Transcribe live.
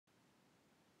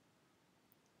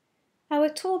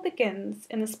tour begins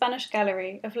in the Spanish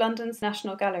Gallery of London's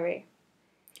National Gallery.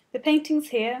 The paintings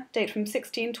here date from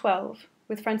 1612,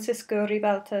 with Francisco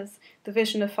Ribalta's The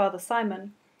Vision of Father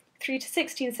Simon, through to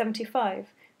 1675,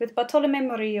 with Bartolomé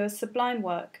Murillo's sublime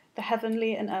work, The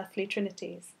Heavenly and Earthly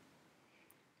Trinities.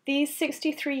 These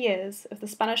 63 years of the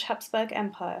Spanish Habsburg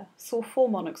Empire saw 4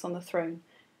 monarchs on the throne,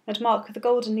 and mark the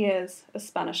golden years of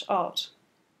Spanish art.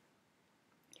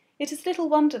 It is little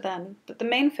wonder, then, that the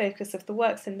main focus of the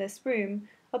works in this room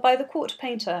are by the court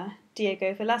painter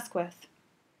Diego Velásquez.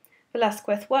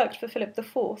 Velásquez worked for Philip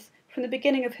IV from the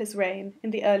beginning of his reign in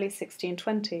the early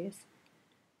 1620s.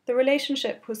 The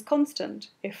relationship was constant,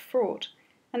 if fraught,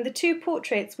 and the 2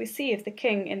 portraits we see of the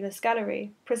king in this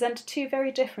gallery present 2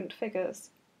 very different figures.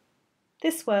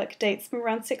 This work dates from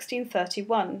around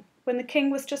 1631, when the king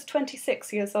was just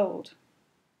 26 years old.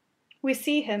 We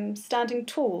see him standing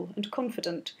tall and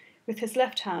confident, with his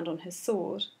left hand on his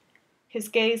sword. His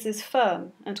gaze is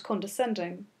firm and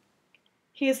condescending.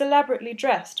 He is elaborately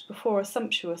dressed before a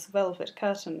sumptuous velvet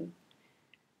curtain.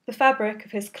 The fabric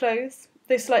of his clothes,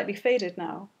 though slightly faded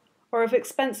now, are of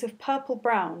expensive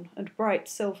purple-brown and bright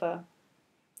silver.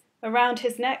 Around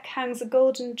his neck hangs a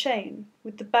golden chain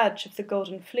with the badge of the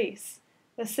Golden Fleece,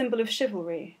 a symbol of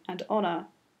chivalry and honour.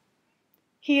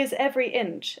 He is every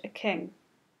inch a king.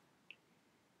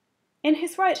 In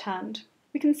his right hand,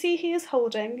 we can see he is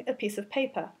holding a piece of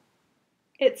paper.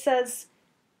 It says,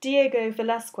 Diego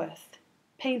Velásquez,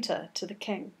 painter to the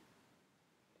king.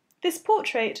 This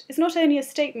portrait is not only a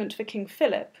statement for King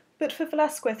Philip, but for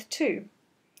Velásquez too.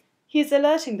 He is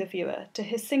alerting the viewer to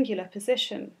his singular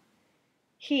position.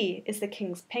 He is the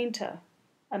king's painter,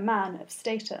 a man of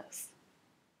status.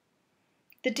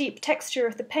 The deep texture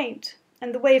of the paint,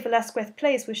 and the way Velásquez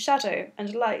plays with shadow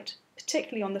and light,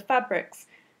 particularly on the fabrics,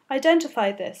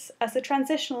 identify this as a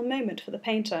transitional moment for the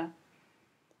painter.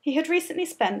 He had recently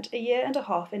spent a year and a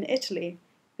half in Italy,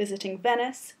 visiting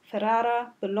Venice,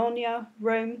 Ferrara, Bologna,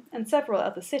 Rome, and several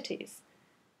other cities.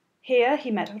 Here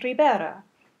he met Ribera,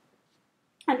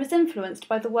 and was influenced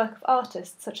by the work of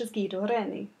artists such as Guido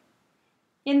Reni.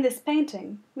 In this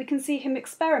painting, we can see him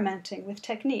experimenting with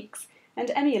techniques and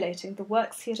emulating the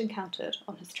works he had encountered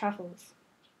on his travels.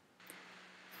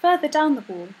 Further down the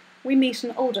wall, we meet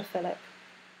an older Philip.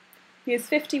 He is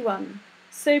 51,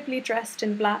 soberly dressed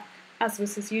in black, as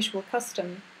was his usual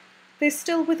custom, though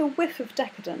still with a whiff of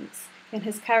decadence in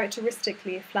his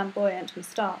characteristically flamboyant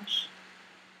moustache.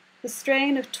 The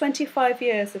strain of 25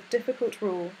 years of difficult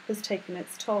rule has taken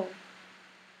its toll.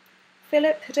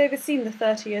 Philip had overseen the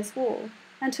 30 Years' War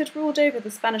and had ruled over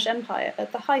the Spanish Empire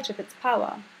at the height of its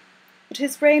power, but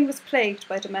his reign was plagued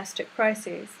by domestic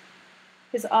crises.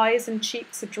 His eyes and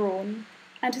cheeks are drawn,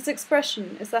 and his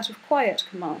expression is that of quiet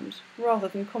command rather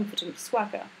than confident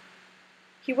swagger.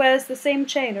 He wears the same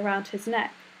chain around his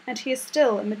neck, and he is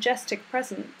still a majestic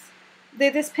presence, though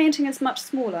this painting is much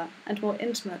smaller and more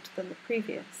intimate than the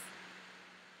previous.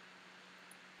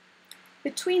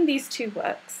 Between these 2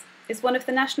 works is one of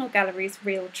the National Gallery's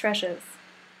real treasures.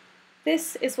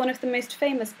 This is one of the most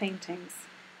famous paintings,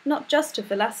 not just of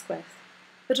Velásquez,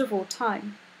 but of all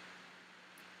time.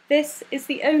 This is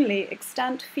the only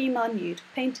extant female nude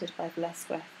painted by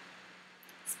Velásquez.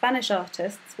 Spanish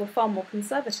artists were far more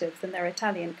conservative than their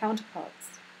Italian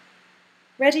counterparts.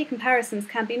 Ready comparisons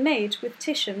can be made with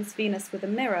Titian's Venus with a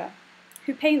Mirror,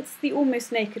 who paints the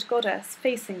almost naked goddess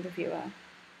facing the viewer.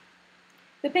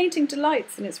 The painting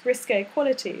delights in its risque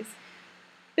qualities,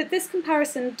 but this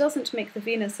comparison doesn't make the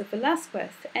Venus of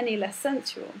Velásquez any less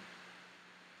sensual.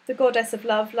 The goddess of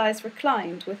love lies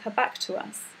reclined with her back to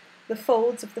us. The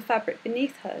folds of the fabric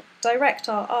beneath her direct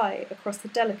our eye across the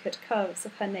delicate curves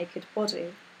of her naked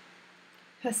body.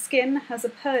 Her skin has a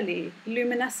pearly,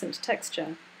 luminescent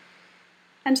texture,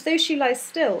 and though she lies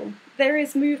still, there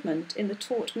is movement in the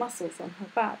taut muscles on her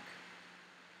back.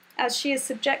 As she is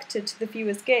subjected to the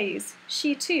viewer's gaze,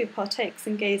 she too partakes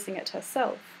in gazing at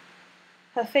herself.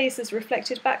 Her face is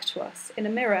reflected back to us in a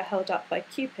mirror held up by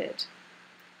Cupid,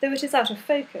 though it is out of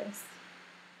focus.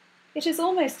 It is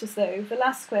almost as though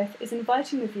Velásquez is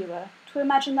inviting the viewer to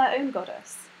imagine their own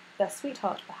goddess, their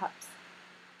sweetheart perhaps,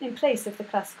 in place of the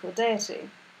classical deity.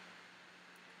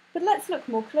 But let's look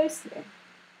more closely.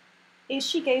 Is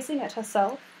she gazing at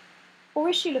herself, or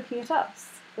is she looking at us,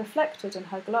 reflected in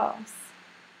her glass?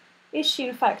 Is she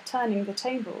in fact turning the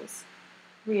tables,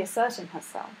 reasserting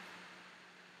herself?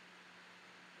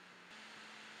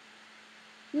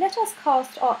 Let us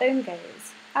cast our own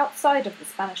gaze outside of the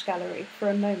Spanish Gallery for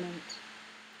a moment.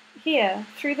 Here,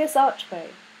 through this archway,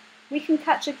 we can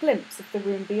catch a glimpse of the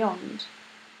room beyond.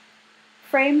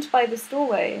 Framed by this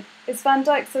doorway is Van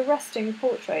Dyck's arresting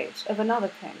portrait of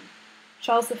another king,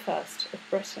 Charles I of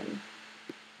Britain.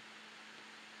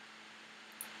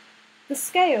 The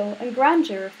scale and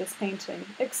grandeur of this painting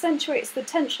accentuates the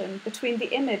tension between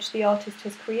the image the artist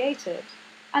has created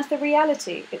and the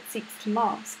reality it seeks to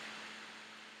mask.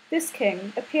 This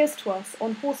king appears to us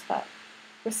on horseback,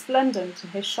 resplendent in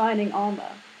his shining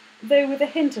armour, though with a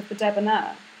hint of the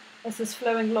debonair, as his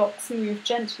flowing locks move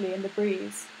gently in the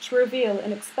breeze to reveal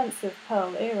an expensive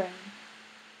pearl earring.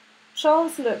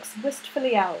 Charles looks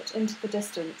wistfully out into the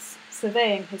distance,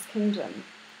 surveying his kingdom,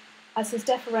 as his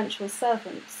deferential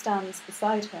servant stands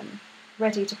beside him,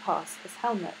 ready to pass his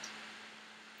helmet.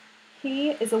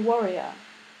 He is a warrior,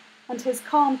 and his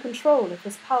calm control of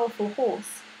his powerful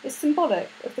horse is symbolic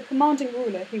of the commanding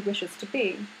ruler he wishes to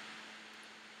be.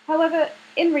 However,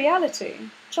 in reality,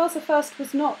 Charles I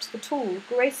was not the tall,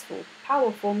 graceful,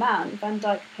 powerful man Van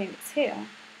Dyck paints here.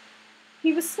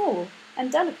 He was small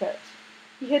and delicate.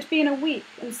 He had been a weak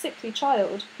and sickly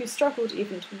child who struggled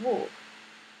even to walk.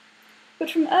 But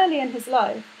from early in his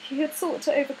life, he had sought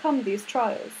to overcome these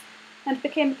trials and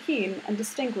became a keen and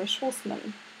distinguished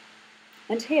horseman.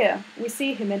 And here we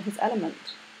see him in his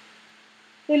element.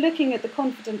 Though looking at the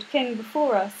confident king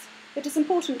before us, it is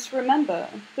important to remember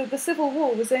that the civil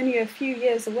war was only a few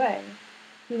years away,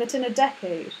 and that in a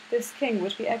decade this king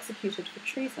would be executed for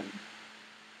treason.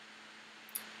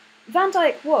 Van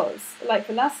Dyck was, like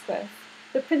Velásquez,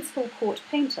 the principal court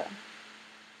painter.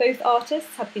 Both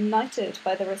artists had been knighted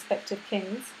by their respective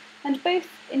kings, and both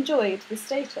enjoyed the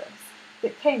status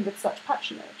that came with such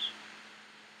patronage.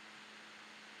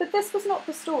 But this was not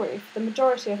the story for the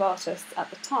majority of artists at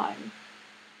the time.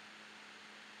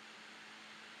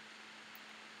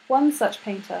 One such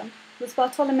painter was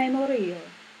Bartolomé Murillo,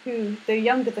 who, though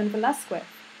younger than Velásquez,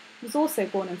 was also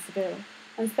born in Seville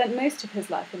and spent most of his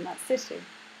life in that city.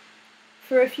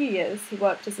 For a few years he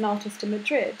worked as an artist in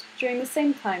Madrid during the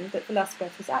same time that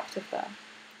Velásquez was active there.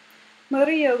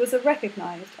 Murillo was a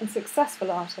recognised and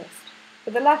successful artist,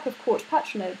 but the lack of court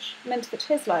patronage meant that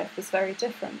his life was very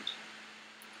different.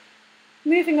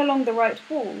 Moving along the right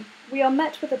wall, we are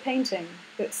met with a painting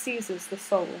that seizes the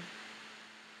soul.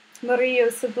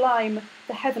 Murillo's sublime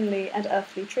The Heavenly and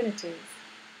Earthly Trinities.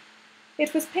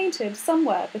 It was painted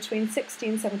somewhere between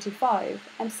 1675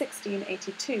 and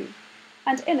 1682,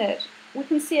 and in it we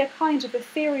can see a kind of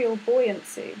ethereal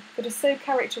buoyancy that is so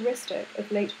characteristic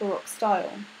of late Baroque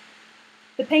style.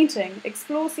 The painting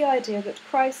explores the idea that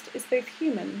Christ is both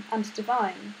human and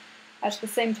divine, at the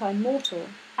same time mortal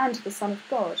and the Son of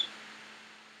God.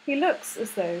 He looks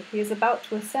as though he is about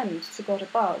to ascend to God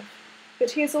above,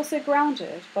 but he is also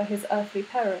grounded by his earthly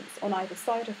parents on either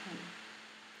side of him.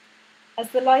 As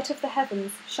the light of the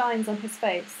heavens shines on his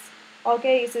face, our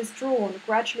gaze is drawn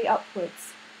gradually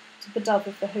upwards to the dove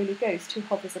of the Holy Ghost who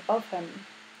hovers above him,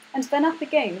 and then up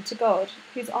again to God,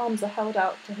 whose arms are held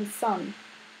out to his Son.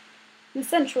 The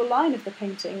central line of the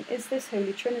painting is this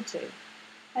Holy Trinity,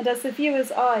 and as the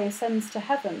viewer's eye ascends to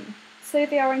heaven, so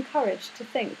they are encouraged to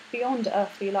think beyond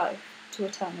earthly life to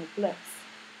eternal bliss.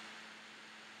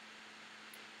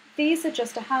 These are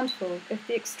just a handful of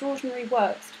the extraordinary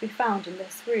works to be found in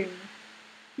this room.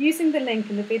 Using the link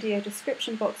in the video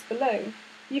description box below,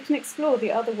 you can explore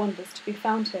the other wonders to be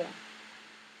found here.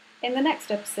 In the next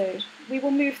episode, we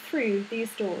will move through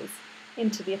these doors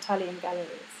into the Italian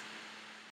galleries.